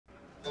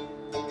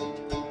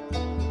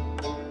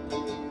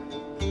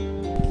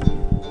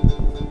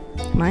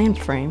Am I in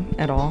frame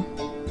at all?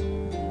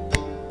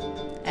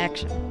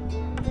 Action.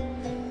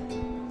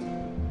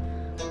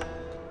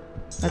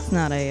 That's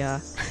not a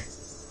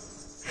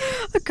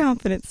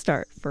confident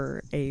start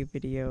for a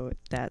video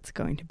that's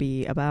going to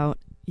be about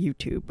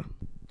YouTube.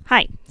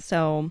 Hi,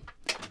 so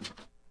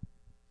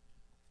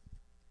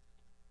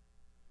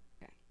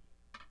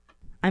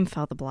I'm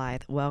Father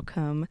Blythe.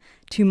 Welcome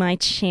to my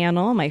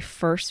channel, my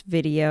first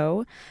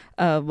video,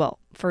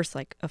 first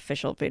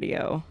official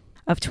video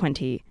of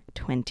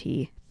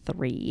 2023.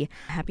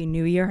 Happy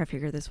New Year. I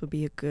figured this would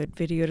be a good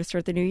video to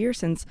start the new year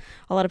since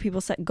a lot of people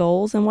set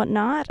goals and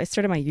whatnot. I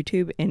started my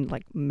YouTube in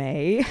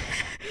May,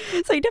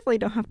 so you definitely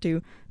don't have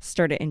to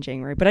start it in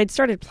January, but I'd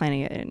started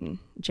planning it in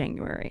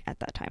January at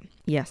that time.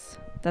 Yes,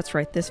 that's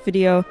right. This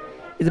video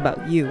is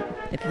about you.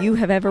 If you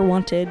have ever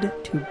wanted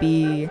to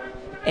be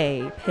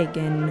a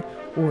pagan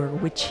or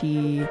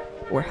witchy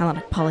or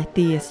Hellenic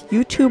polytheist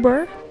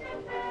YouTuber,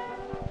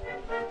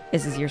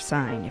 this is your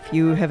sign. If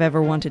you have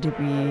ever wanted to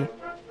be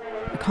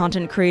a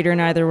content creator in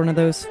either one of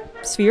those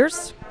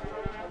spheres,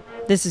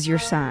 this is your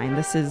sign.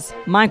 This is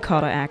my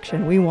call to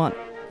action. We want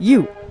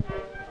you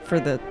for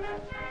the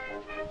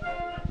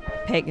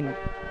pagan.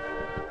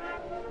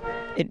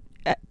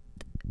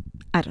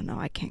 I don't know.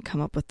 I can't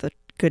come up with a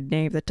good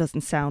name that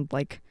doesn't sound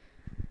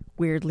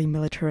weirdly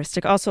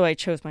militaristic. Also, I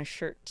chose my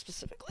shirt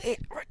specifically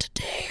for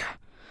today.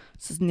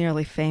 This is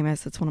nearly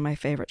famous. It's one of my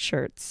favorite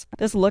shirts.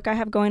 This look I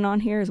have going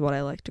on here is what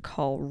I like to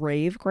call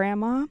rave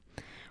grandma,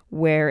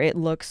 where it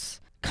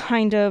looks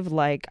kind of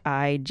like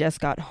I just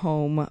got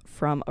home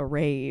from a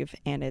rave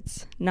and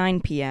it's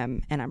 9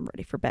 p.m. and I'm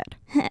ready for bed.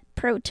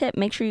 Pro tip,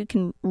 make sure you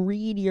can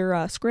read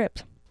your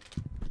script.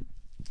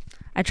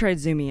 I tried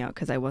zooming out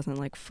because I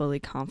wasn't fully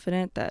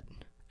confident that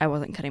I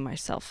wasn't cutting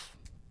myself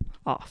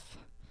off.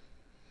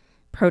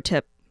 Pro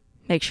tip,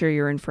 make sure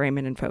you're in frame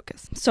and in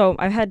focus. So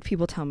I've had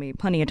people tell me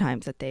plenty of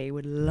times that they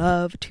would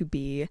love to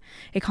be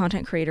a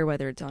content creator,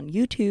 whether it's on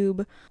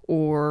YouTube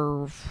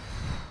or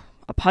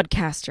a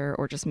podcaster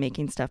or just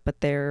making stuff,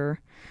 but they're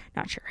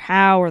not sure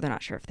how, or they're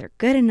not sure if they're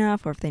good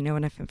enough, or if they know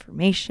enough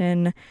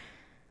information,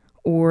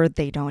 or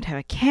they don't have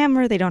a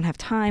camera, they don't have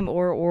time,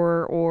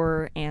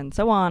 or, and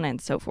so on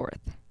and so forth.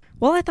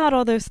 Well, I thought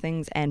all those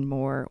things and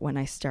more when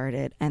I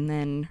started, and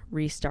then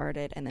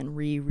restarted, and then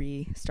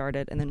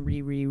restarted, and then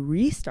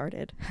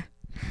restarted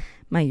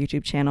my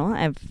YouTube channel.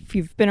 If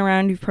you've been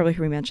around, you've probably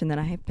heard me mention that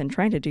I have been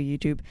trying to do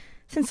YouTube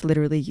since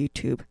literally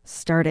YouTube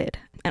started.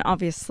 And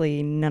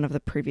obviously none of the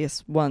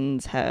previous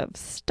ones have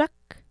stuck,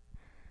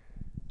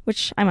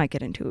 which I might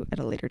get into at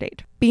a later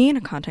date. Being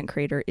a content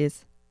creator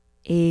is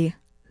a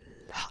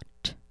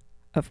lot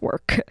of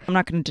work. I'm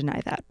not going to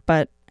deny that,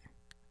 but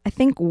I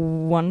think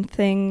one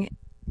thing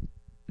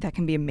that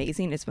can be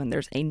amazing is when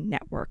there's a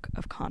network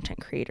of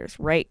content creators,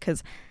 right?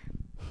 Because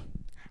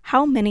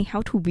how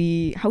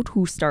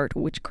to start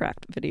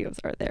witchcraft videos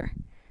are there?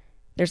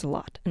 There's a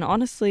lot. And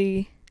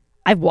honestly,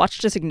 I've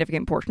watched a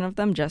significant portion of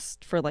them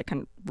just for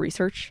kind of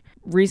research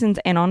reasons.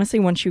 And honestly,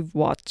 once you've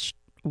watched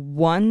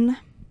one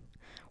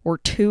or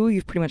two,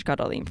 you've pretty much got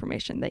all the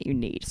information that you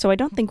need. So I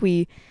don't think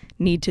we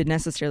need to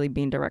necessarily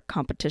be in direct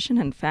competition.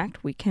 In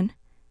fact, we can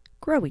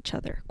grow each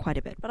other quite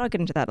a bit, but I'll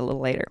get into that a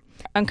little later.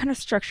 I'm kind of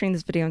structuring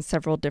this video in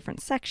several different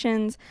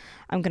sections.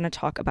 I'm going to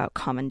talk about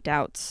common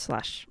doubts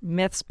 /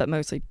 myths, but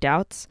mostly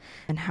doubts,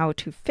 and how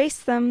to face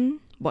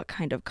them, what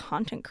kind of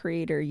content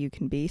creator you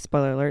can be.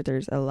 Spoiler alert,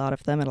 there's a lot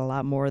of them and a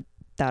lot more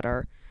that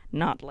are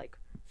not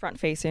front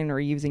facing or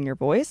using your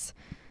voice,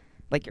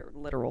 your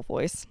literal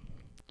voice.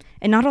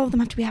 And not all of them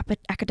have to be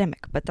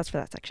academic, but that's for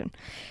that section.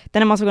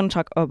 Then I'm also going to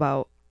talk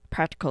about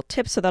practical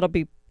tips, so that'll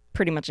be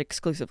pretty much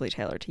exclusively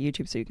tailored to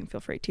YouTube, so you can feel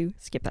free to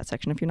skip that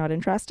section if you're not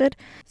interested.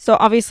 So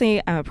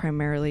obviously, I'm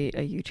primarily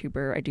a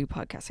YouTuber. I do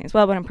podcasting as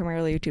well, but I'm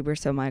primarily a YouTuber,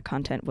 so my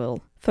content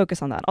will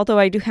focus on that. Although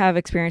I do have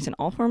experience in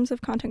all forms of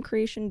content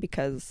creation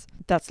because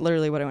that's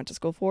literally what I went to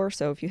school for.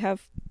 So if you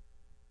have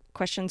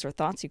questions or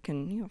thoughts, you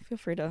can feel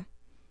free to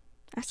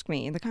ask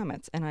me in the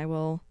comments, and I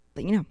will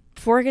let you know.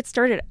 Before I get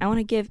started, I want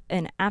to give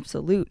an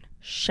absolute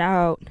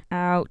shout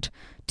out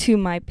to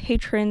my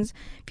patrons.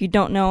 If you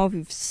don't know, if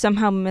you've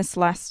somehow missed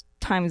last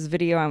time's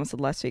video, I almost said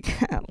last week,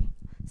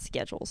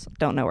 schedules,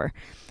 don't know her.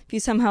 If you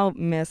somehow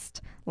missed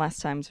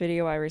last time's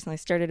video, I recently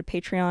started a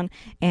Patreon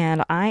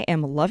and I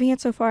am loving it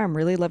so far. I'm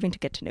really loving to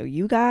get to know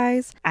you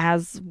guys,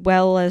 as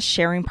well as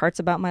sharing parts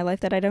about my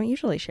life that I don't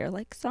usually share,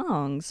 like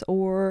songs,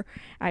 or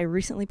I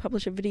recently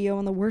published a video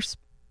on the worst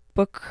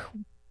book,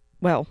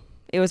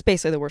 it was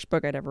basically the worst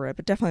book I'd ever read,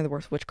 but definitely the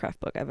worst witchcraft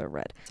book I've ever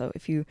read. So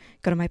if you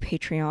go to my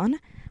Patreon,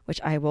 which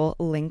I will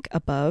link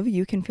above,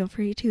 you can feel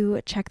free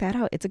to check that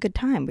out. It's a good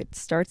time. It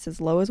starts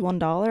as low as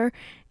 $1,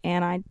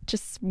 and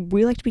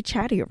we like to be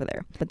chatty over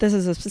there. But this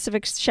is a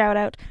specific shout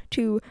out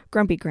to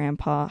Grumpy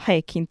Grandpa,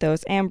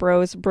 Hyacinthos,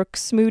 Ambrose, Brooke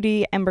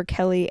Smoody, Ember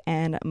Kelly,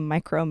 and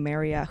Micro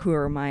Maria, who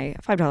are my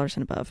 $5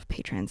 and above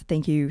patrons.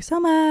 Thank you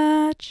so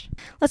much.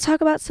 Let's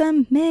talk about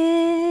some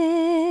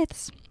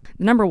myths.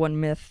 The number one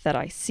myth that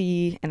I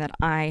see and that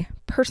I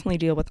personally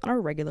deal with on a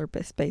regular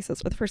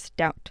basis, or the first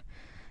doubt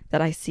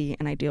that I see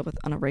and I deal with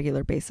on a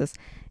regular basis,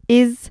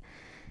 is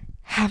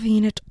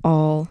having it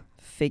all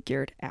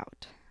figured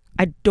out.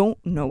 I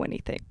don't know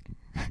anything.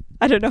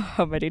 I don't know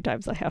how many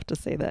times I have to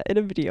say that in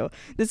a video.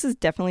 This is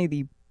definitely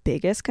the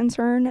biggest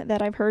concern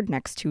that I've heard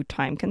next to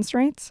time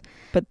constraints,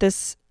 but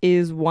this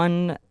is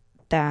one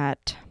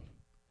that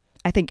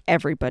I think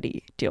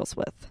everybody deals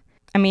with.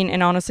 I mean,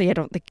 and honestly, I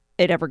don't think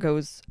it ever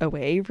goes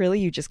away, really.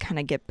 You just kind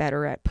of get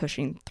better at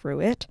pushing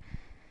through it.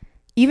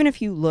 Even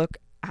if you look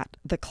at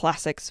the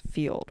classics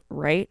field,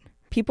 right?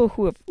 People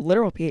who have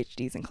literal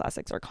PhDs in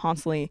classics are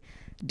constantly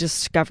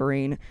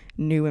discovering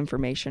new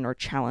information or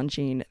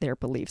challenging their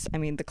beliefs. I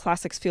mean, the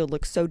classics field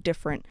looks so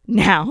different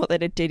now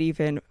than it did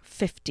even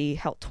 50,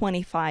 hell,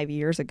 25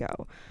 years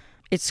ago.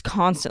 It's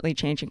constantly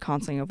changing,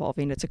 constantly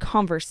evolving. It's a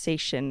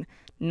conversation,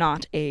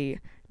 not a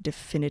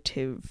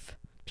definitive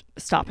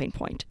stopping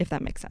point, if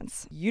that makes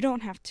sense. You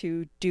don't have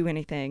to do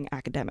anything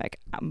academic.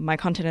 My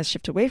content has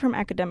shifted away from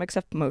academic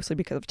stuff, mostly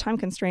because of time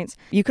constraints.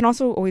 You can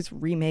also always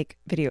remake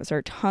videos. There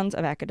are tons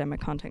of academic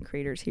content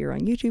creators here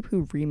on YouTube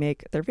who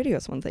remake their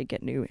videos once they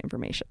get new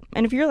information.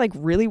 And if you're like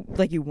really,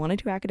 like you want to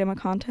do academic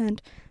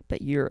content,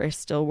 but you're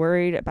still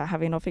worried about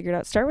having it all figured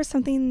out, start with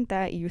something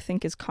that you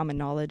think is common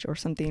knowledge or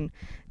something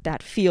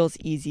that feels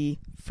easy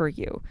for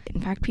you.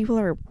 In fact, people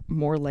are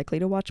more likely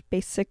to watch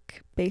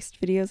basic-based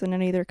videos than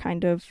any other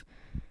kind of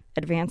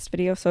advanced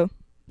video, so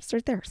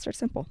start there. Start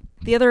simple.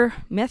 The other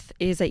myth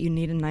is that you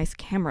need a nice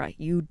camera.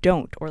 You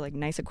don't, or like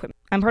nice equipment.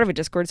 I'm part of a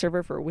Discord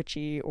server for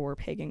witchy or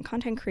pagan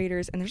content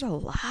creators, and there's a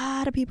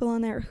lot of people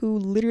on there who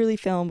literally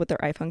film with their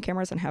iPhone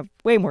cameras and have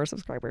way more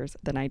subscribers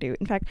than I do.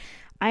 In fact,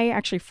 I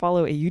actually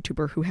follow a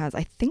YouTuber who has,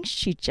 I think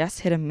she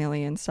just hit 1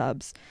 million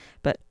subs,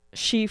 but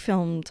she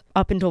filmed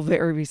up until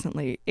very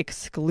recently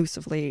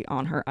exclusively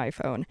on her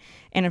iPhone.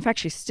 And in fact,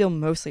 she still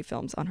mostly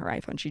films on her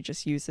iPhone. She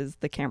just uses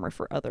the camera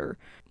for other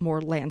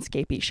more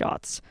landscapey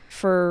shots.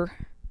 For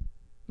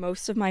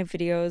most of my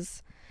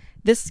videos,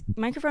 this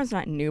microphone's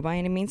not new by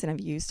any means, and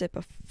I've used it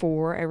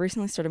before. I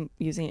recently started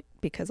using it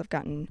because I've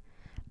gotten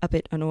a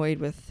bit annoyed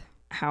with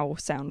how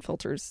sound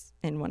filters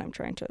in when I'm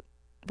trying to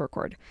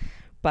record.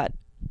 But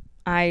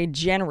I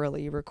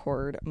generally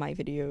record my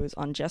videos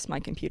on just my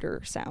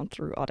computer sound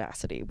through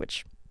Audacity,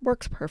 which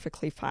works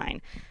perfectly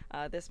fine.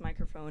 This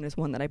microphone is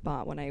one that I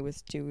bought when I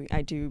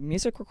do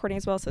music recording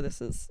as well, so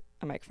this is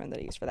a microphone that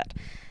I use for that.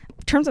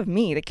 In terms of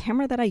me, the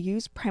camera that I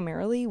used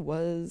primarily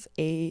was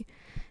a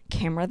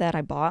camera that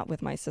I bought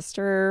with my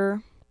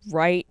sister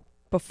right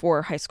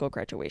before high school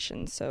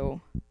graduation,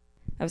 so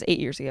that was 8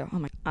 years ago.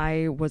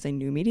 I was a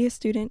new media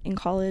student in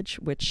college,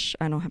 which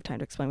I don't have time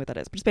to explain what that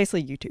is, but it's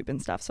basically YouTube and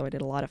stuff. So I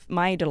did a lot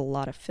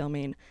of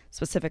filming.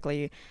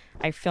 Specifically,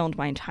 I filmed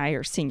my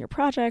entire senior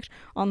project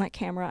on that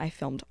camera. I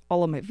filmed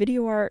all of my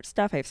video art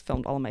stuff. I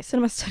filmed all of my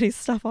cinema studies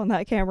stuff on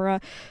that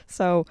camera.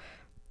 So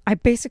I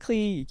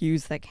basically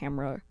used that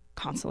camera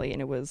constantly,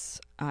 and it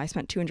was, I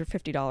spent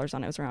 $250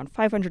 on it. It was around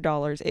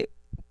 $500. It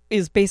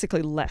is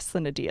basically less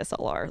than a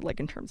DSLR,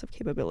 like in terms of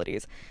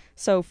capabilities.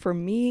 So for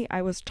me,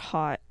 I was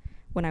taught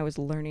when I was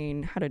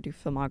learning how to do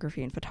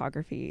filmography and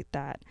photography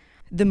that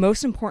the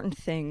most important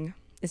thing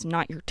is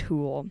not your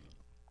tool,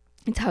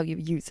 it's how you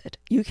use it.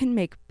 You can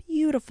make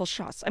beautiful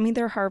shots. I mean,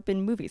 there have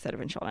been movies that have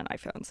been shot on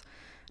iPhones.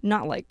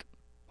 Not like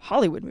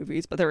Hollywood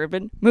movies, but there have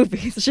been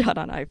movies shot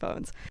on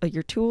iPhones. But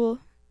your tool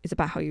is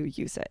about how you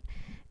use it.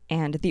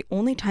 And the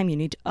only time you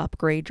need to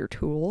upgrade your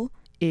tool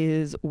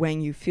is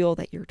when you feel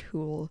that your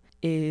tool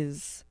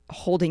is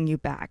holding you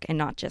back, and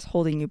not just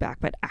holding you back,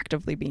 but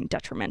actively being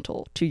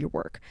detrimental to your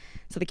work.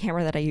 So the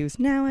camera that I use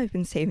now, I've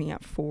been saving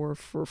up for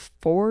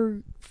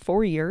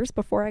 4 years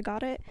before I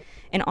got it.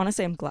 And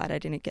honestly, I'm glad I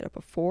didn't get it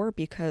before,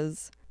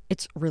 because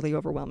it's really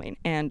overwhelming,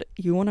 and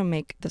you want to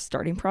make the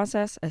starting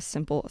process as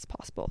simple as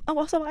possible. Oh,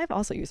 also, I've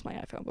also used my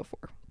iPhone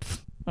before.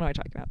 What am I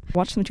talking about?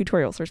 Watch some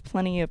tutorials. There's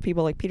plenty of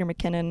people like Peter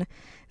McKinnon.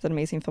 He's an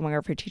amazing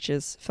filmographer who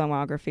teaches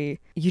filmography.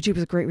 YouTube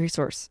is a great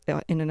resource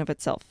in and of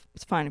itself.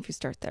 It's fine if you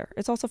start there.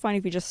 It's also fine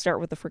if you just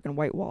start with the freaking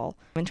white wall.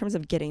 In terms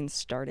of getting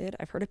started,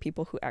 I've heard of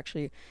people who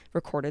actually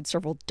recorded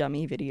several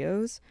dummy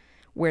videos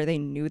where they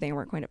knew they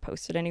weren't going to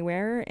post it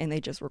anywhere, and they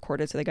just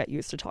recorded so they got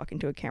used to talking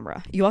to a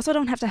camera. You also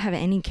don't have to have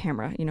any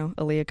camera. You know,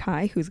 Aaliyah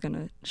Kai, who's going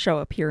to show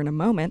up here in a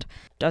moment,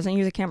 doesn't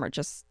use a camera,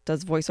 just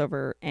does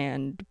voiceover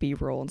and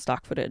B-roll and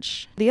stock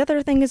footage. The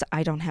other thing is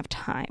I don't have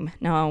time.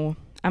 Now,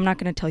 I'm not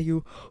going to tell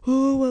you,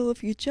 oh, well,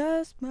 if you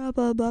just blah,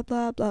 blah, blah,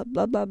 blah, blah,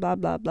 blah, blah, blah,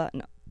 blah, blah.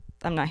 No,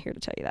 I'm not here to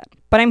tell you that.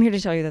 But I'm here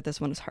to tell you that this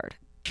one is hard.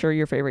 I'm sure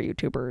your favorite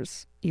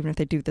YouTubers, even if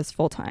they do this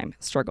full-time,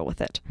 struggle with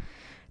it.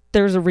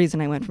 There's a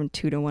reason I went from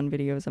 2 to 1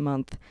 videos a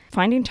month.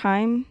 Finding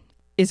time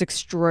is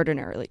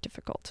extraordinarily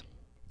difficult,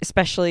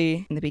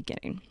 especially in the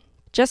beginning.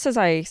 Just as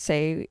I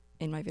say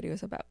in my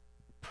videos about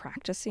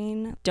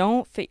practicing,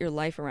 don't fit your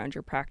life around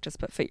your practice,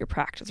 but fit your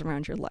practice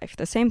around your life.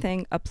 The same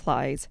thing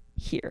applies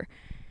here.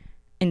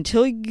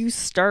 Until you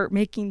start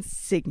making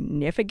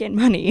significant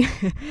money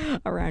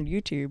around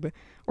YouTube,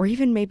 or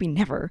even maybe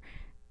never,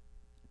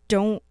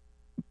 don't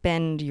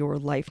bend your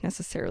life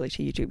necessarily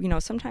to YouTube. You know,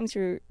 sometimes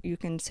you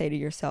can say to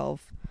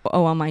yourself,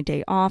 oh, on my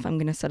day off, I'm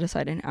going to set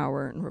aside an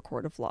hour and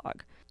record a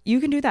vlog. You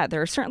can do that.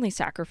 There are certainly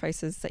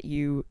sacrifices that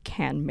you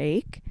can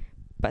make,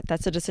 but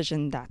that's a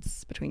decision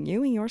that's between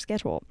you and your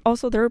schedule.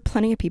 Also, there are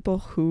plenty of people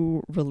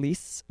who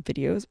release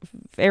videos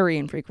very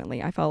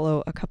infrequently. I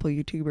follow a couple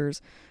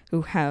YouTubers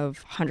who have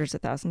hundreds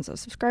of thousands of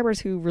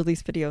subscribers who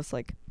release videos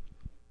like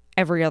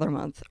every other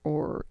month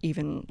or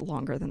even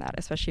longer than that,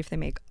 especially if they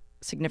make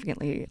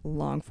significantly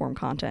long form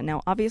content.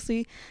 Now,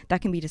 obviously,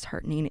 that can be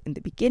disheartening in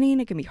the beginning.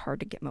 It can be hard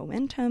to get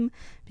momentum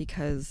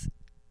because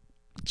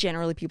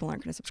generally people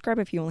aren't going to subscribe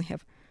if you only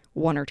have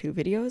one or two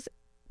videos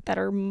that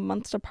are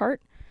months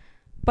apart,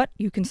 but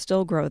you can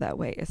still grow that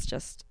way. It's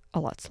just a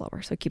lot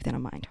slower, so keep that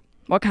in mind.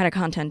 What kind of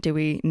content do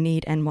we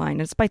need and why? And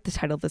despite the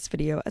title of this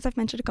video, as I've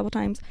mentioned a couple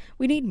times,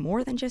 we need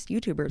more than just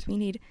YouTubers. We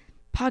need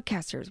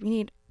podcasters, we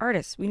need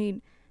artists, we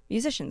need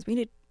musicians, we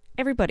need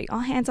everybody, all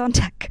hands on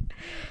deck.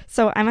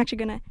 So I'm actually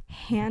going to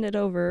hand it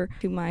over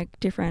to my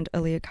dear friend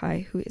Aaliyah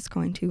Kai, who is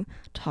going to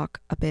talk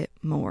a bit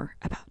more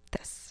about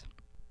this.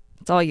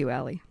 It's all you,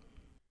 Allie.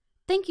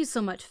 Thank you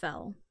so much,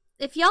 Fel.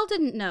 If y'all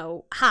didn't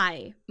know,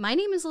 hi, my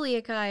name is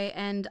Aaliyah Kai,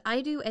 and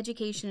I do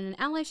education and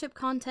allyship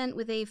content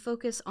with a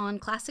focus on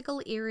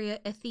classical era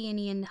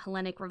Athenian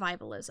Hellenic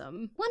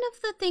revivalism. One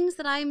of the things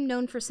that I'm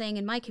known for saying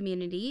in my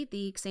community,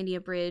 the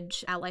Xania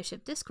Bridge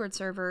allyship Discord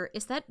server,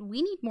 is that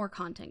we need more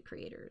content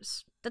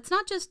creators. That's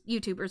not just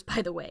YouTubers,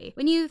 by the way.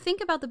 When you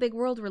think about the big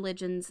world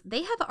religions,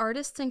 they have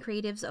artists and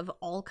creatives of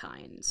all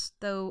kinds.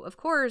 Though, of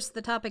course,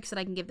 the topics that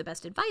I can give the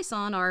best advice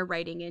on are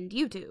writing and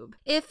YouTube.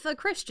 If a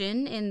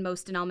Christian, in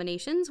most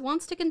denominations,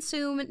 wants to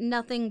consume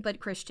nothing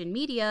but Christian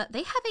media,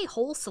 they have a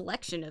whole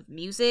selection of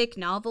music,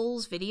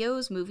 novels,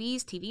 videos,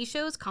 movies, TV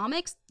shows,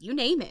 comics, you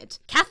name it.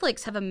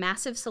 Catholics have a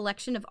massive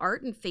selection of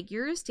art and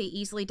figures to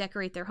easily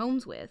decorate their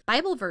homes with.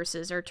 Bible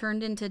verses are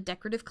turned into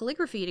decorative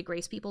calligraphy to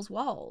grace people's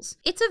walls.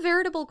 It's a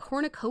veritable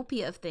cornucopia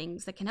of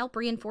things that can help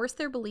reinforce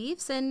their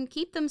beliefs and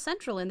keep them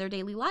central in their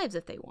daily lives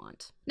if they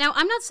want. Now,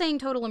 I'm not saying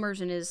total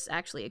immersion is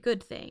actually a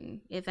good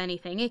thing. If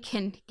anything, it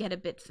can get a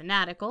bit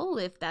fanatical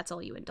if that's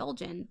all you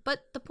indulge in.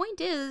 But the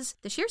point is,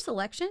 the sheer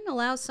selection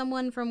allows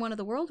someone from one of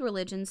the world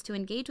religions to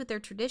engage with their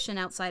tradition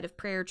outside of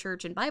prayer,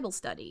 church, and Bible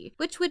study,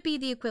 which would be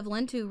the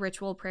equivalent to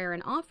ritual prayer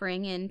and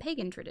offering in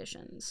pagan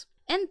traditions.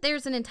 And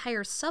there's an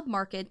entire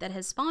sub-market that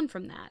has spawned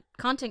from that.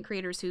 Content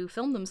creators who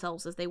film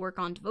themselves as they work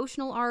on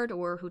devotional art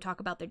or who talk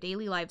about their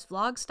daily lives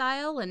vlog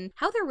style and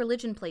how their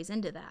religion plays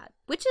into that.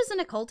 Witches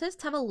and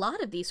occultists have a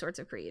lot of these sorts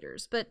of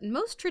creators, but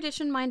most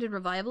tradition-minded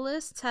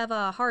revivalists have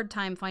a hard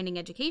time finding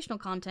educational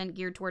content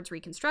geared towards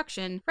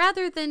reconstruction,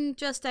 rather than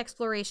just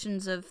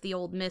explorations of the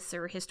old myths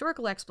or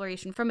historical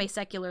exploration from a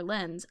secular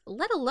lens,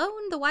 let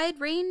alone the wide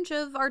range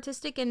of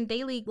artistic and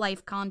daily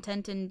life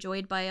content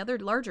enjoyed by other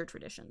larger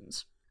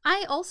traditions.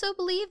 I also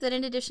believe that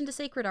in addition to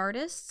sacred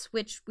artists,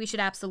 which we should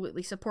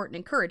absolutely support and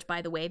encourage,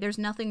 by the way, there's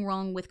nothing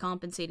wrong with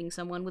compensating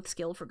someone with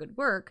skill for good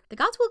work, the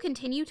gods will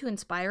continue to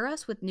inspire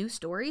us with new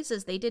stories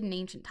as they did in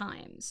ancient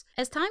times.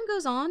 As time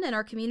goes on and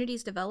our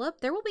communities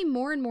develop, there will be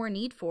more and more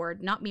need for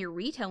not mere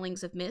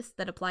retellings of myths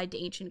that applied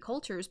to ancient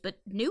cultures, but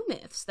new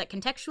myths that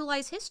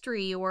contextualize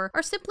history or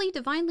are simply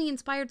divinely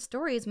inspired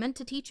stories meant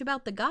to teach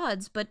about the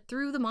gods, but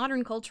through the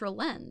modern cultural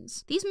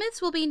lens. These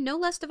myths will be no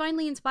less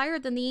divinely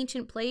inspired than the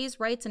ancient plays,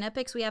 rites, and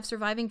epics we have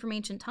surviving from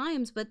ancient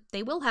times, but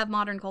they will have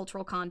modern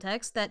cultural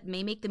context that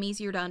may make them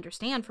easier to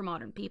understand for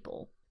modern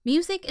people.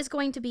 Music is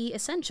going to be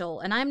essential,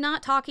 and I'm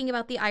not talking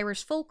about the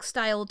Irish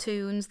folk-style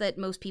tunes that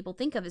most people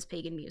think of as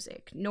pagan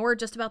music, nor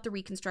just about the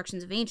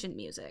reconstructions of ancient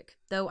music,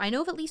 though I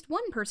know of at least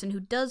one person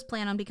who does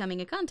plan on becoming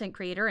a content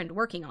creator and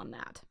working on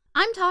that.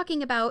 I'm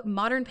talking about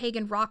modern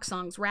pagan rock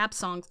songs, rap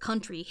songs,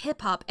 country,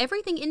 hip-hop,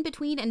 everything in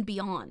between and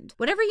beyond.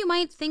 Whatever you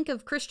might think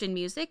of Christian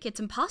music, it's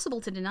impossible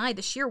to deny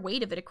the sheer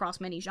weight of it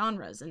across many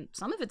genres, and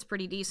some of it's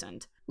pretty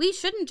decent. We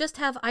shouldn't just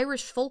have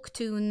Irish folk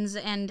tunes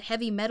and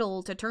heavy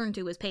metal to turn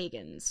to as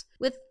pagans.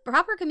 With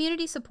proper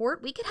community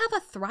support, we could have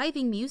a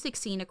thriving music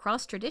scene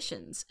across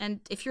traditions,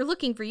 and if you're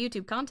looking for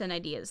YouTube content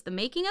ideas, the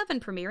making of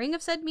and premiering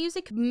of said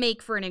music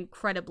make for an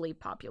incredibly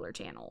popular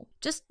channel.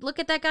 Just look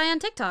at that guy on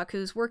TikTok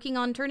who's working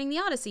on turning the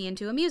Odyssey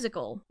into a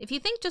musical. If you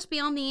think just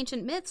beyond the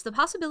ancient myths, the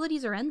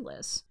possibilities are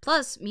endless.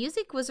 Plus,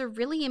 music was a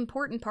really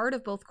important part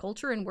of both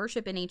culture and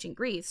worship in ancient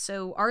Greece,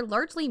 so our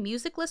largely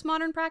musicless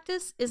modern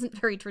practice isn't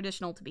very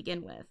traditional to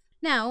begin with.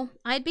 Now,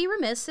 I'd be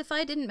remiss if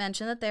I didn't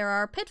mention that there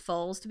are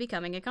pitfalls to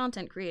becoming a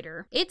content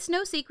creator. It's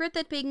no secret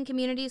that pagan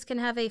communities can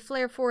have a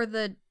flair for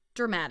the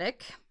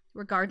dramatic,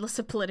 regardless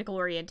of political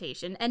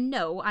orientation. And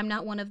no, I'm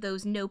not one of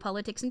those no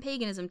politics and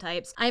paganism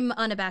types. I'm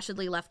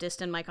unabashedly leftist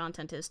and my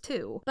content is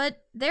too.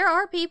 But there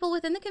are people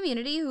within the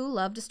community who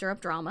love to stir up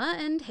drama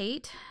and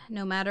hate,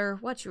 no matter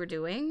what you're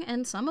doing,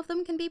 and some of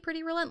them can be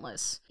pretty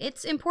relentless.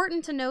 It's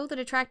important to know that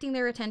attracting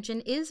their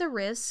attention is a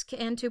risk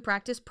and to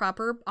practice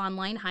proper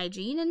online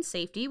hygiene and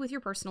safety with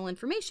your personal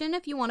information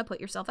if you want to put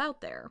yourself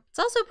out there. It's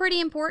also pretty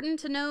important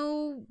to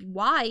know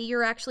why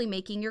you're actually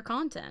making your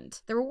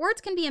content. The rewards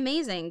can be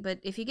amazing, but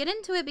if you get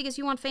into it because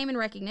you want fame and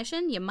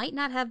recognition, you might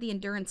not have the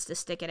endurance to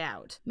stick it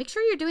out. Make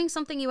sure you're doing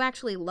something you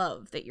actually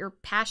love, that you're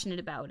passionate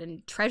about,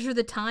 and treasure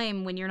the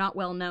time when you're not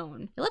well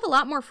known. You'll have a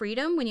lot more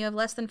freedom when you have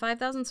less than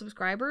 5,000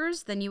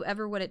 subscribers than you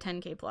ever would at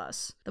 10k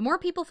plus. The more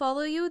people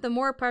follow you, the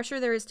more pressure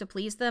there is to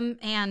please them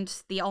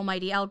and the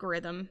almighty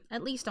algorithm,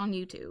 at least on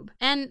YouTube.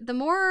 And the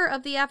more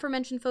of the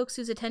aforementioned folks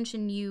whose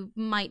attention you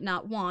might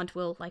not want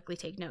will likely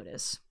take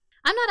notice.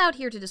 I'm not out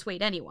here to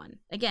dissuade anyone.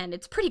 Again,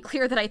 it's pretty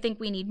clear that I think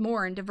we need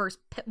more and diverse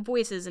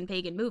voices in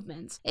pagan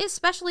movements,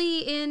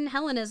 especially in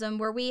Hellenism,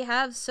 where we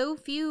have so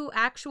few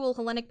actual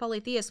Hellenic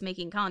polytheists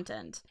making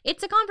content.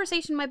 It's a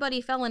conversation my buddy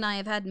Fel and I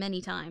have had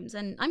many times,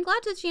 and I'm glad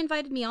that she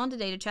invited me on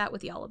today to chat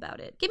with y'all about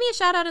it. Give me a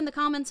shout out in the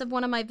comments of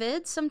one of my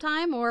vids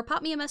sometime, or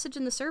pop me a message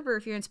in the server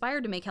if you're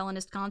inspired to make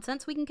Hellenist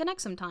content so we can connect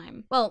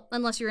sometime. Well,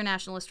 unless you're a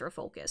nationalist or a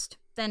folkist.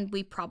 Then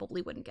we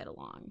probably wouldn't get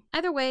along.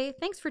 Either way,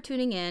 thanks for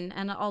tuning in,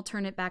 and I'll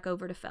turn it back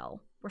over to Fel.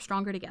 We're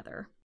stronger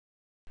together.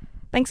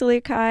 Thanks,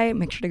 Aliakai.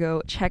 Make sure to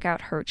go check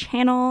out her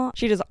channel.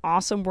 She does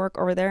awesome work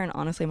over there, and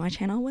honestly, my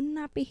channel would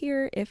not be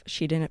here if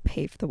she didn't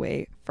pave the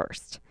way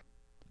first.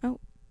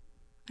 Oh,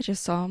 I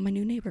just saw my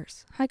new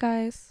neighbors. Hi,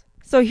 guys.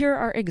 So here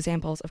are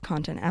examples of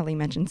content. Ali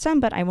mentioned some,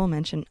 but I will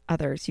mention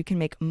others. You can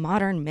make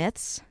modern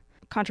myths.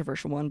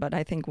 Controversial one, but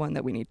I think one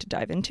that we need to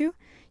dive into.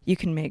 You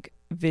can make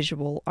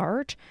visual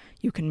art.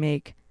 You can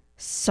make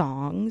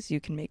songs. You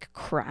can make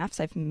crafts.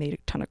 I've made a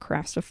ton of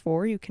crafts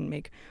before. You can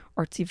make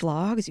artsy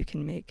vlogs. You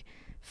can make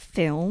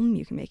film.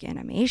 You can make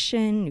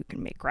animation. You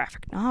can make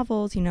graphic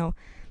novels. You know,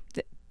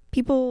 the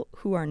people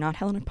who are not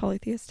Hellenic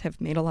polytheists have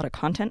made a lot of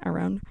content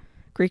around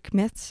Greek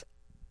myths.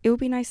 It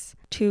would be nice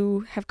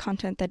to have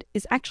content that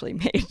is actually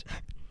made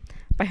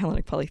by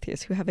Hellenic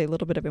polytheists who have a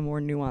little bit of a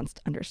more nuanced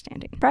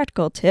understanding.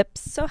 Practical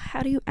tips. So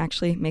how do you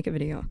actually make a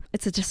video?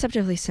 It's a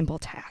deceptively simple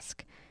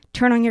task.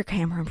 Turn on your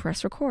camera and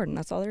press record, and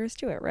that's all there is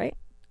to it, right?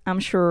 I'm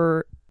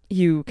sure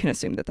you can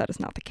assume that that is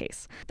not the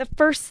case. The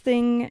first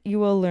thing you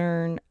will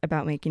learn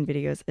about making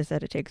videos is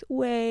that it takes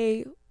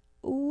way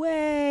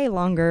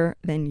longer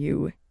than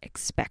you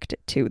expect it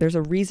to. There's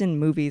a reason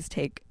movies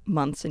take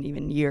months and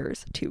even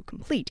years to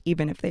complete,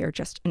 even if they are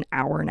just an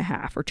hour and a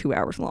half or 2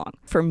 hours long.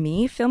 For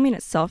me, filming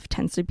itself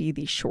tends to be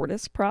the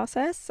shortest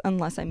process,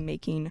 unless I'm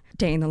making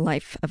day in the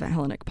life of a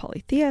Hellenic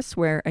polytheist,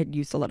 where I'd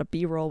use a lot of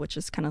B-roll, which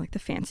is kind of like the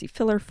fancy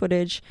filler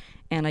footage,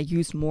 and I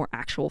used more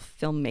actual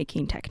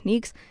filmmaking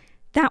techniques.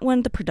 That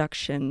one, the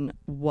production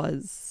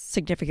was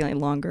significantly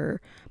longer,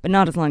 but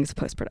not as long as the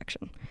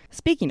post-production.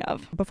 Speaking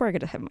of, before I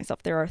get ahead of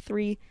myself, there are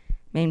 3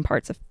 main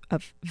parts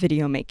of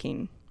video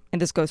making,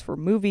 and this goes for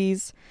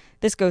movies.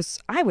 This goes,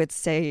 I would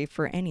say,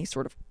 for any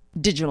sort of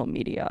digital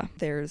media.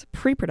 There's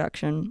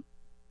pre-production,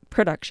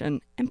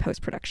 production, and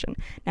post-production.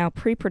 Now,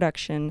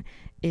 pre-production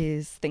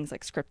is things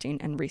like scripting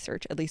and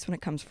research, at least when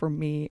it comes for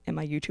me in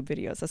my YouTube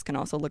videos. This can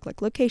also look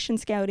like location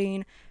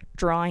scouting,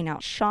 drawing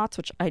out shots,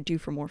 which I do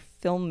for more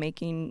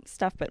filmmaking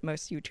stuff, but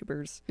most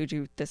YouTubers who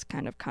do this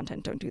kind of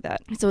content don't do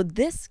that. So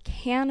this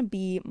can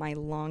be my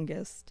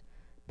longest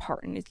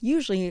part, and it's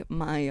usually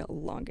my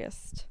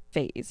longest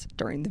phase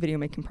during the video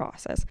making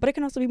process, but it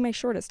can also be my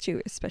shortest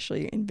too,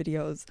 especially in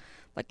videos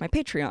like my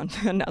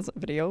Patreon announcement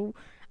video.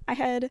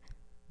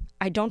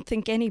 I don't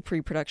think any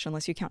pre-production,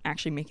 unless you count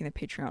actually making the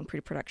Patreon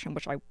pre-production,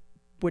 which I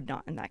would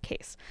not in that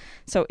case.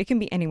 So it can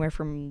be anywhere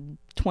from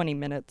 20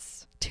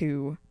 minutes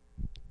to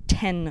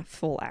 10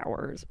 full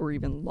hours or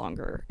even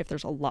longer if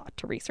there's a lot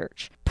to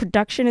research.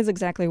 Production is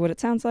exactly what it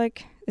sounds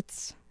like.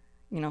 It's,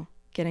 you know,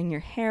 getting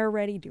your hair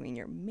ready, doing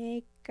your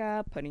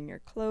makeup, putting your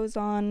clothes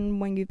on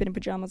when you've been in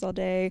pajamas all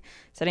day,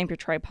 setting up your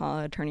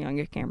tripod, turning on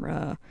your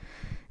camera,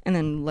 and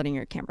then letting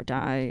your camera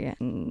die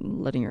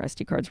and letting your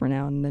SD cards run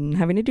out and then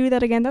having to do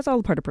that again. That's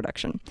all part of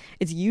production.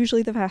 It's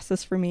usually the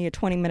fastest for me. A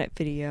 20-minute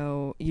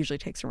video usually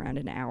takes around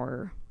an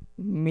hour,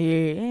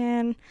 maybe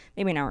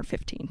an hour and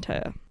 15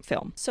 to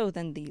film. So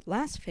then the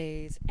last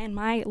phase, and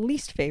my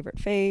least favorite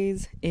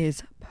phase,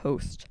 is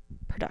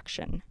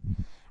post-production.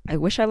 I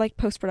wish I liked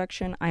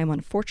post-production. I am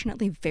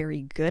unfortunately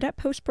very good at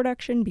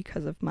post-production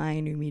because of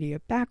my new media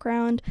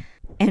background.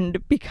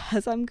 And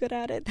because I'm good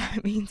at it,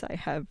 that means I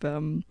have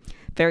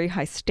very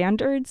high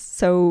standards.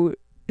 So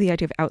the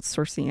idea of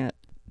outsourcing it,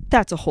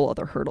 that's a whole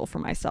other hurdle for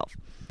myself.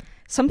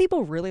 Some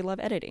people really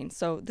love editing.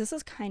 So this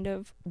is kind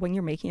of when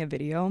you're making a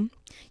video,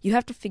 you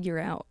have to figure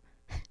out,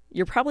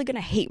 you're probably going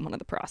to hate one of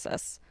the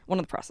processes,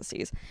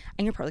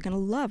 and you're probably going to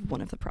love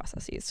one of the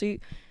processes. So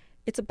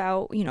it's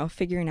about, you know,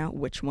 figuring out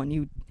which one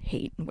you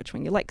hate and which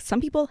one you like.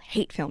 Some people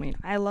hate filming.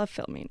 I love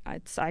filming.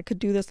 I could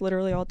do this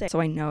literally all day. So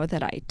I know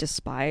that I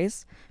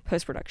despise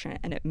post-production,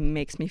 and it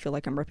makes me feel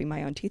like I'm ripping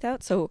my own teeth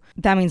out. So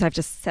that means I've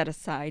just set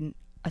aside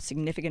a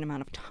significant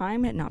amount of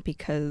time, not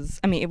because,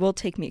 I mean, it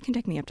can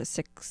take me up to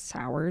 6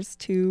 hours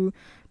to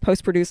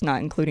post-produce,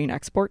 not including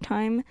export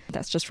time.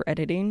 That's just for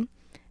editing.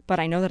 But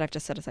I know that I've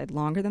just set aside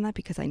longer than that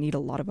because I need a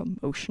lot of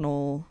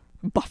emotional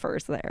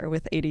buffers there.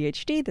 With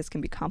ADHD, this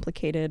can be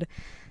complicated.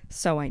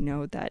 So I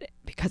know that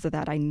because of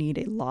that, I need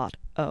a lot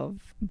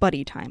of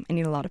buddy time. I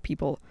need a lot of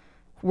people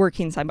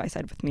working side by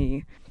side with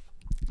me.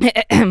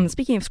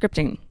 Speaking of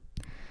scripting,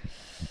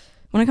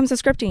 When it comes to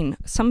scripting,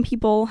 some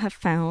people have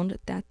found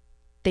that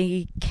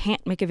they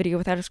can't make a video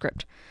without a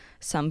script.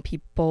 Some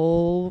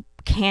people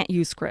can't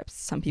use scripts.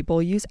 Some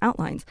people use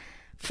outlines.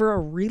 For a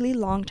really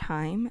long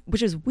time,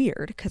 which is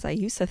weird because I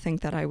used to think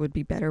that I would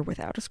be better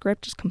without a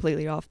script, just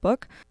completely off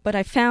book. But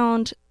I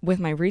found with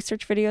my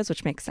research videos,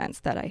 which makes sense,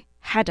 that I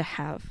had to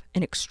have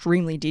an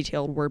extremely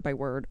detailed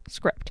word-by-word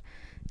script.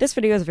 This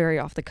video is very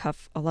off the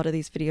cuff. A lot of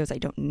these videos I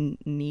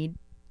don't need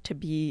to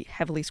be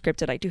heavily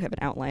scripted. I do have an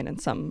outline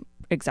and some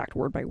exact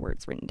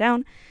word-by-words written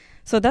down.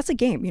 So that's a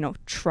game,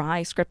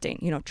 try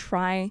scripting,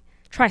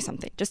 try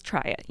something, just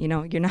try it.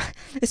 You're not,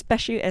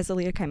 especially as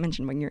Aaliyah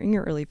mentioned, when you're in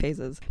your early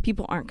phases,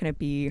 people aren't going to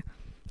be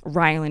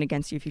riling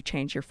against you if you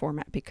change your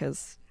format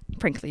because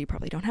frankly, you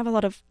probably don't have a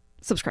lot of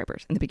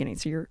subscribers in the beginning.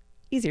 So you're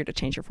easier to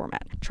change your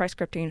format. Try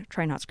scripting,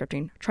 try not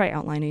scripting, try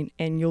outlining,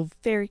 and you'll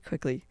very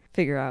quickly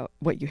figure out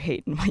what you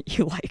hate and what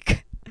you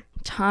like.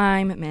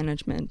 Time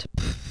management.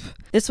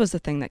 This was the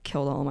thing that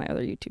killed all of my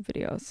other YouTube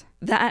videos.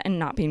 That and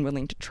not being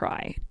willing to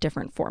try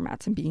different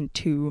formats and being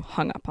too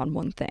hung up on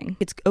one thing.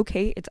 It's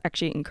okay, it's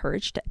actually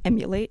encouraged to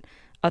emulate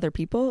other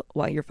people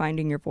while you're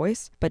finding your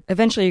voice, but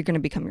eventually you're going to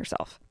become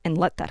yourself and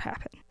let that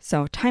happen.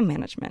 So time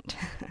management.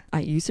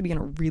 I used to be on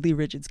a really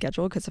rigid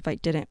schedule because if I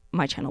didn't,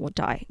 my channel would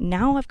die.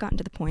 Now I've gotten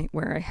to the point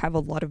where I have a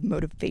lot of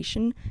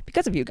motivation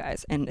because of you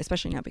guys, and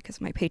especially now because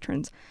of my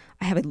patrons.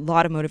 I have a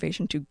lot of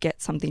motivation to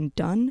get something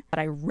done, but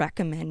I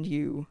recommend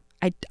you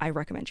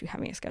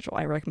having a schedule.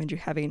 I recommend you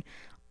having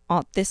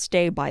on this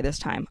day by this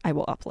time I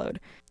will upload.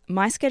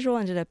 My schedule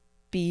ended up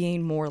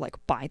being more like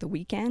by the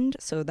weekend,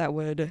 so that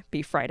would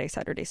be Friday,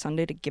 Saturday,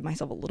 Sunday to give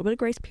myself a little bit of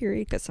grace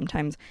period, because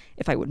sometimes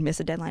if I would miss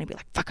a deadline I'd be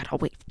like, fuck it, I'll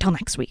wait till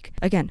next week.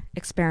 Again,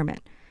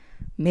 experiment.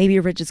 Maybe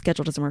a rigid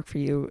schedule doesn't work for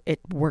you. It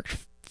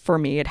worked for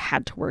me. It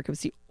had to work. It was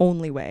the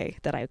only way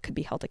that I could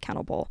be held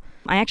accountable.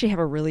 I actually have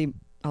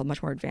a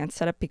much more advanced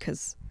setup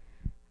because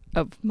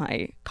of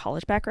my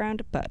college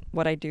background, but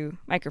what I do,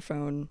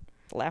 microphone,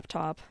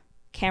 laptop,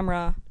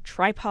 camera,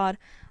 tripod.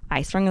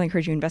 I strongly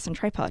encourage you to invest in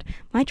tripod.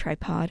 My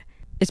tripod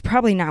is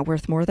probably not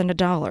worth more than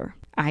 $1.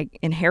 I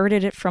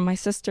inherited it from my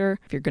sister.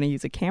 If you're going to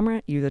use a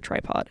camera, use a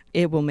tripod.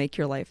 It will make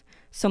your life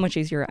so much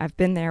easier. I've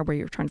been there where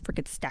you're trying to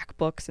freaking stack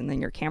books and then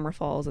your camera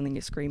falls and then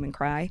you scream and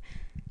cry.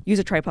 Use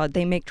a tripod.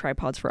 They make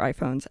tripods for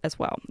iPhones as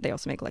well. They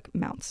also make like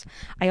mounts.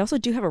 I also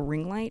do have a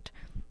ring light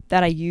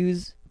that I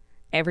use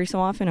every so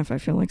often if I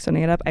feel like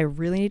setting it up. I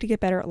really need to get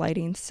better at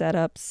lighting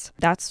setups.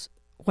 That's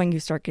when you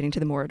start getting to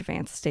the more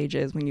advanced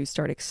stages, when you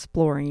start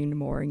exploring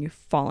more and you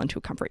fall into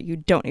a comfort. You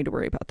don't need to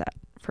worry about that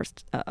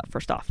first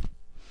off.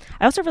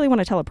 I also really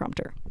want a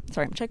teleprompter.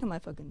 Sorry, I'm checking my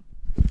fucking...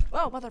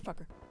 Whoa,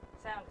 motherfucker.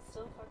 Sound is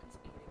still fucking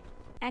speeding.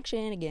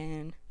 Action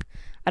again.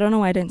 I don't know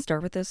why I didn't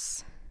start with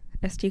this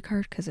SD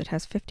card, because it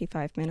has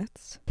 55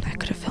 minutes. I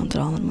could have filmed it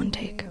all in one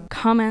take.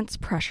 Comments,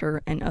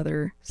 pressure, and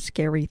other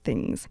scary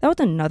things. That was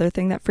another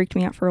thing that freaked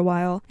me out for a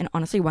while, and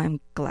honestly why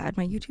I'm glad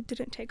my YouTube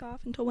didn't take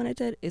off until when it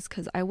did, is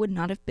because I would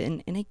not have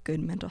been in a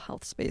good mental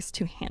health space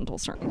to handle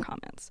certain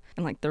comments.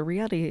 And like, the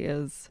reality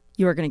is,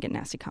 you are going to get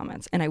nasty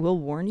comments, and I will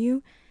warn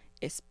you,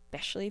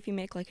 especially if you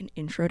make like an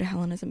intro to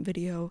Hellenism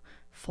video,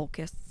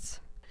 focus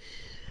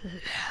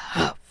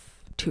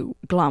to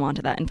glom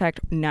onto that. In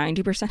fact,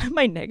 90% of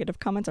my negative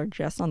comments are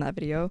just on that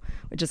video,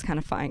 which is kind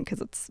of fine because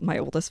it's my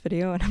oldest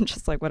video and I'm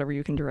just like, whatever,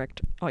 you can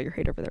direct all your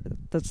hate over there.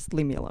 Just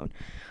leave me alone.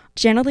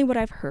 Generally, what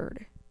I've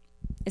heard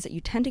is that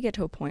you tend to get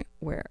to a point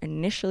where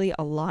initially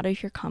a lot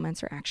of your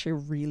comments are actually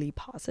really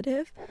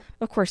positive.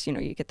 Of course,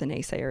 you get the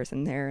naysayers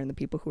in there and the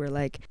people who are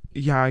like,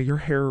 yeah, your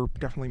hair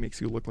definitely makes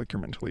you look like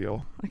you're mentally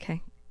ill.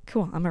 Okay,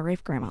 cool, I'm a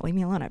rave grandma, leave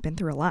me alone, I've been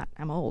through a lot,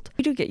 I'm old.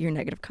 You do get your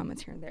negative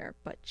comments here and there,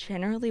 but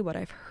generally what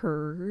I've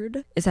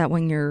heard is that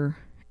when you're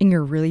in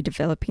your really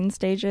developing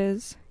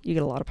stages, you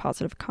get a lot of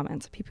positive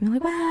comments. People are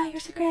like, wow, you're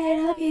so great,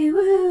 I love you,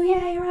 woo,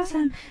 yeah, you're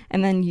awesome.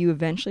 And then you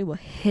eventually will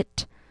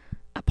hit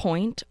a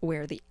point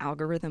where the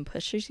algorithm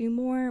pushes you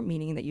more,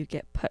 meaning that you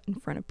get put in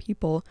front of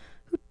people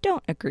who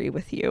don't agree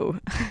with you,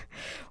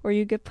 or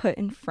you get put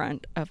in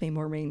front of a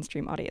more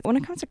mainstream audience. When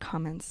it comes to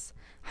comments,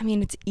 I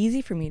mean, it's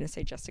easy for me to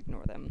say just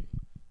ignore them.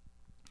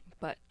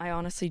 But I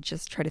honestly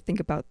just try to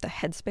think about the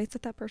headspace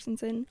that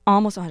person's in.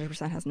 Almost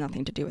 100% has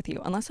nothing to do with you.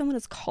 Unless someone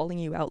is calling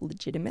you out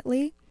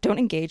legitimately, don't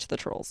engage the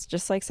trolls.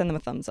 Just like send them a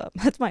thumbs up.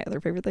 That's my other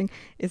favorite thing,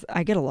 is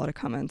I get a lot of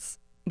comments.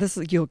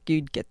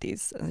 You'd get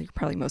these.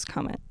 Probably most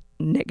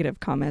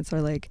negative comments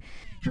are like,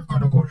 you're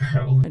gonna go to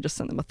hell. I just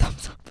send them a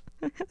thumbs up.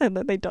 And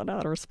then they don't know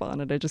how to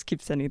respond and I just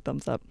keep sending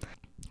thumbs up.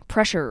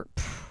 Pressure.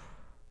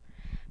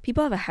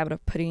 People have a habit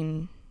of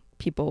putting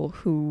people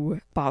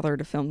who bother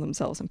to film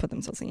themselves and put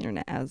themselves on the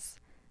internet as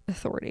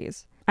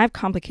authorities. I have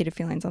complicated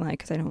feelings on that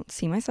because I don't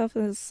see myself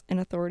as an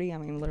authority. I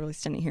mean, I'm literally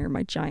standing here in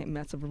my giant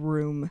mess of a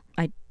room.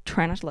 I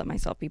try not to let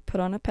myself be put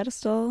on a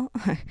pedestal.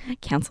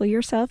 Cancel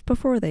yourself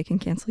before they can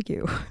cancel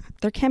you.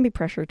 There can be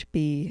pressure to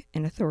be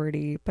an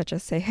authority, but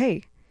just say,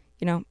 hey,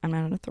 I'm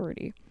not an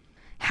authority.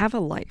 Have a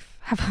life.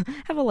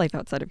 Have a life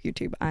outside of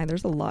YouTube.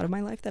 There's a lot of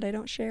my life that I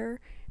don't share.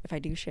 If I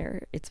do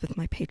share, it's with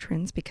my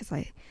patrons because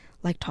I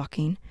like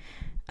talking.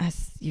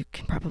 as you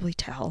can probably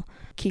tell.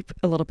 Keep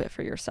a little bit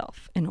for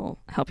yourself and it'll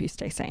help you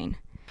stay sane.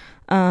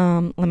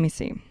 Let me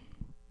see.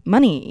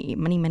 Money.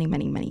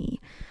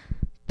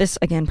 This,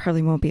 again,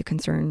 probably won't be a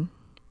concern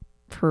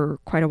for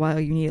quite a while.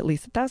 You need at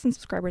least 1,000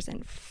 subscribers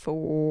and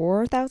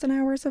 4,000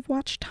 hours of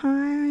watch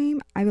time,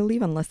 I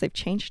believe, unless they've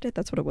changed it.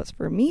 That's what it was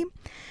for me.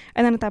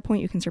 And then at that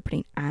point, you can start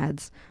putting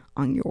ads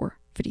on your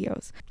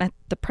videos. At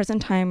the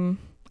present time,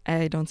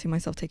 I don't see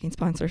myself taking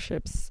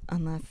sponsorships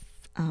unless,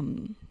 I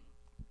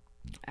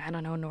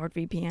don't know,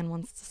 NordVPN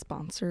wants to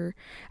sponsor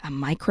a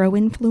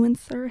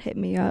micro-influencer. Hit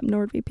me up,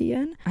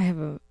 NordVPN. I have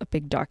a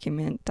big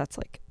document that's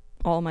like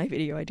all my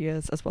video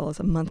ideas, as well as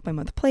a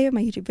month-by-month play of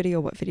my YouTube video,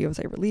 what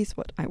videos I released,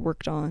 what I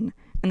worked on,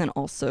 and then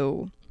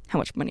also how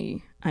much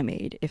money I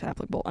made, if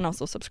applicable, and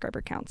also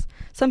subscriber counts.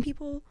 Some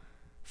people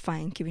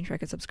find keeping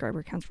track of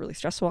subscriber counts really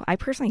stressful. I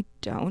personally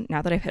don't.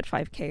 Now that I've hit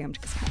 5K, I'm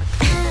just kind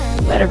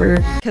of whatever,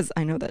 because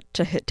I know that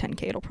to hit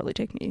 10K, it'll probably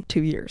take me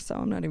 2 years, so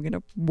I'm not even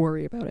going to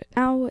worry about it.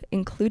 Now,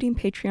 including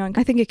Patreon,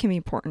 I think it can be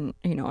important.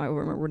 You know, I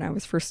remember when I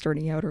was first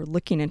starting out or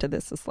looking into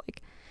this as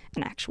like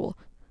an actual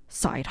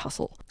side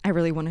hustle. I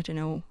really wanted to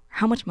know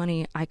how much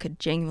money I could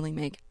genuinely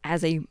make as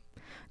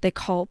they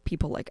call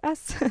people like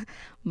us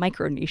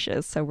micro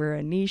niches. So we're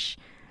a niche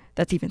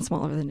that's even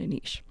smaller than a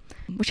niche,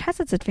 which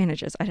has its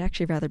advantages. I'd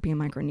actually rather be a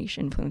micro niche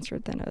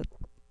influencer than a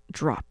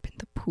drop in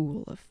the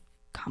pool of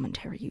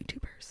commentary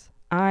YouTubers.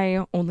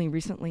 I only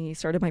recently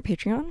started my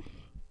Patreon,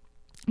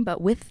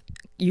 but with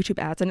YouTube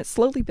ads, and it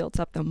slowly builds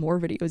up. The more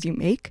videos you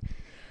make,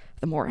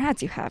 the more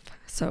ads you have.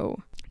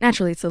 So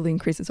naturally, it slowly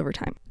increases over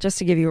time. Just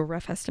to give you a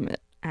rough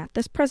estimate, at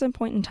this present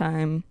point in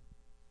time,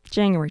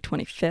 January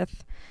 25th,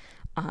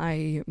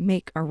 I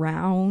make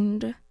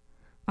around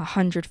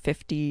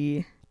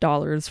 $150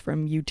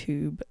 from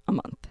YouTube a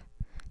month.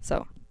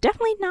 So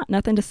definitely not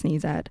nothing to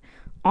sneeze at.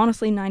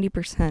 Honestly,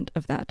 90%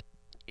 of that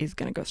is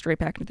going to go straight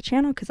back into the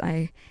channel because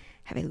I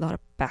have a lot of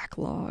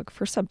backlog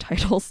for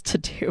subtitles to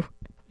do.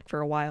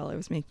 For a while, I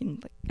was making,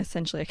 like,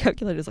 essentially, I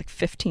calculated it as like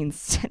 15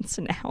 cents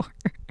an hour.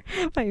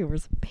 I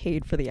was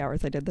paid for the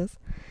hours I did this.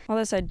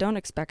 Although I don't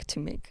expect to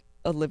make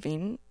a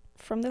living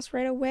from this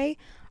right away.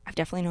 I've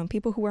definitely known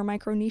people who are in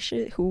micro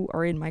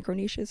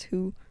niches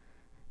who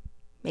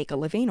make a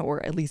living,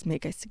 or at least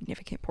make a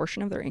significant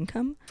portion of their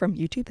income from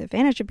YouTube. The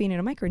advantage of being in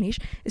a micro niche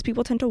is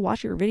people tend to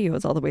watch your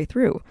videos all the way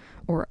through,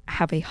 or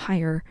have a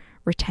higher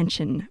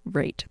retention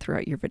rate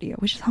throughout your video,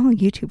 which is all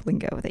YouTube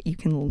lingo that you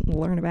can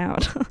learn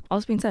about. All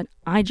this being said,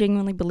 I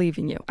genuinely believe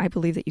in you. I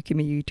believe that you can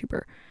be a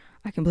YouTuber.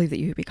 I can believe that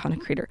you can be a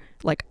content creator.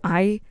 Like,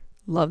 I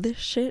love this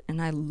shit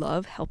and I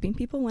love helping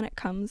people when it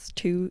comes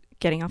to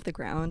getting off the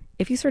ground.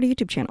 If you start a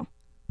YouTube channel,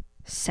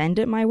 send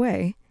it my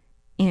way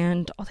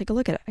and I'll take a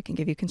look at it. I can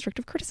give you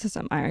constructive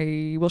criticism.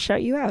 I will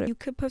shout you out. You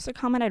could post a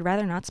comment. I'd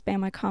rather not spam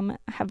my comment,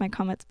 have my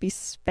comments be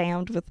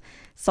spammed with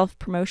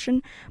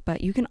self-promotion, but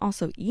you can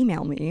also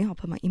email me. I'll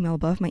put my email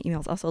above. My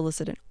email is also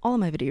listed in all of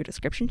my video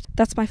descriptions.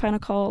 That's my final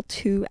call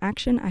to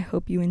action. I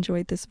hope you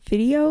enjoyed this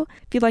video.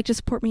 If you'd like to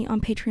support me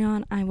on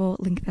Patreon, I will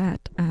link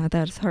that.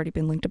 That has already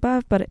been linked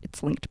above, but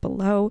it's linked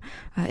below.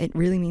 It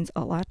really means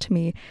a lot to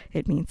me.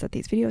 It means that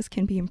these videos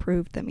can be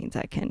improved. That means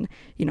I can,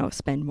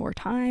 spend more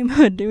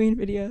time doing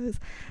videos.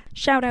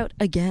 Shout out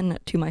again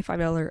to my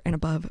 $5 and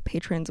above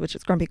patrons, which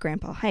is Grumpy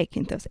Grandpa,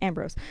 Hyacinthos,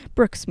 Ambrose,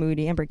 Brooks,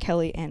 Moody, Amber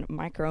Kelly, and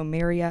Micro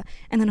Maria.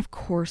 And then, of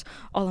course,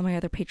 all of my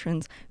other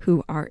patrons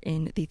who are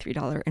in the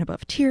 $3 and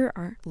above tier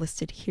are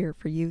listed here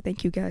for you.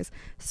 Thank you guys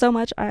so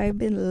much. I've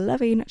been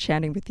loving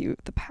chatting with you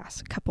the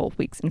past couple of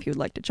weeks, and if you would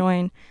like to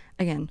join,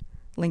 again,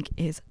 link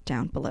is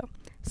down below.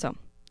 So,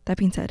 that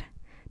being said,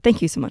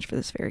 thank you so much for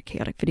this very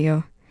chaotic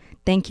video.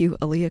 Thank you,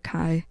 Aaliyah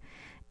Kai,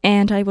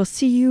 and I will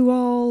see you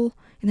all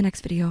in the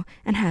next video,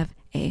 and have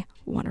a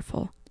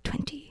wonderful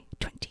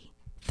 2020.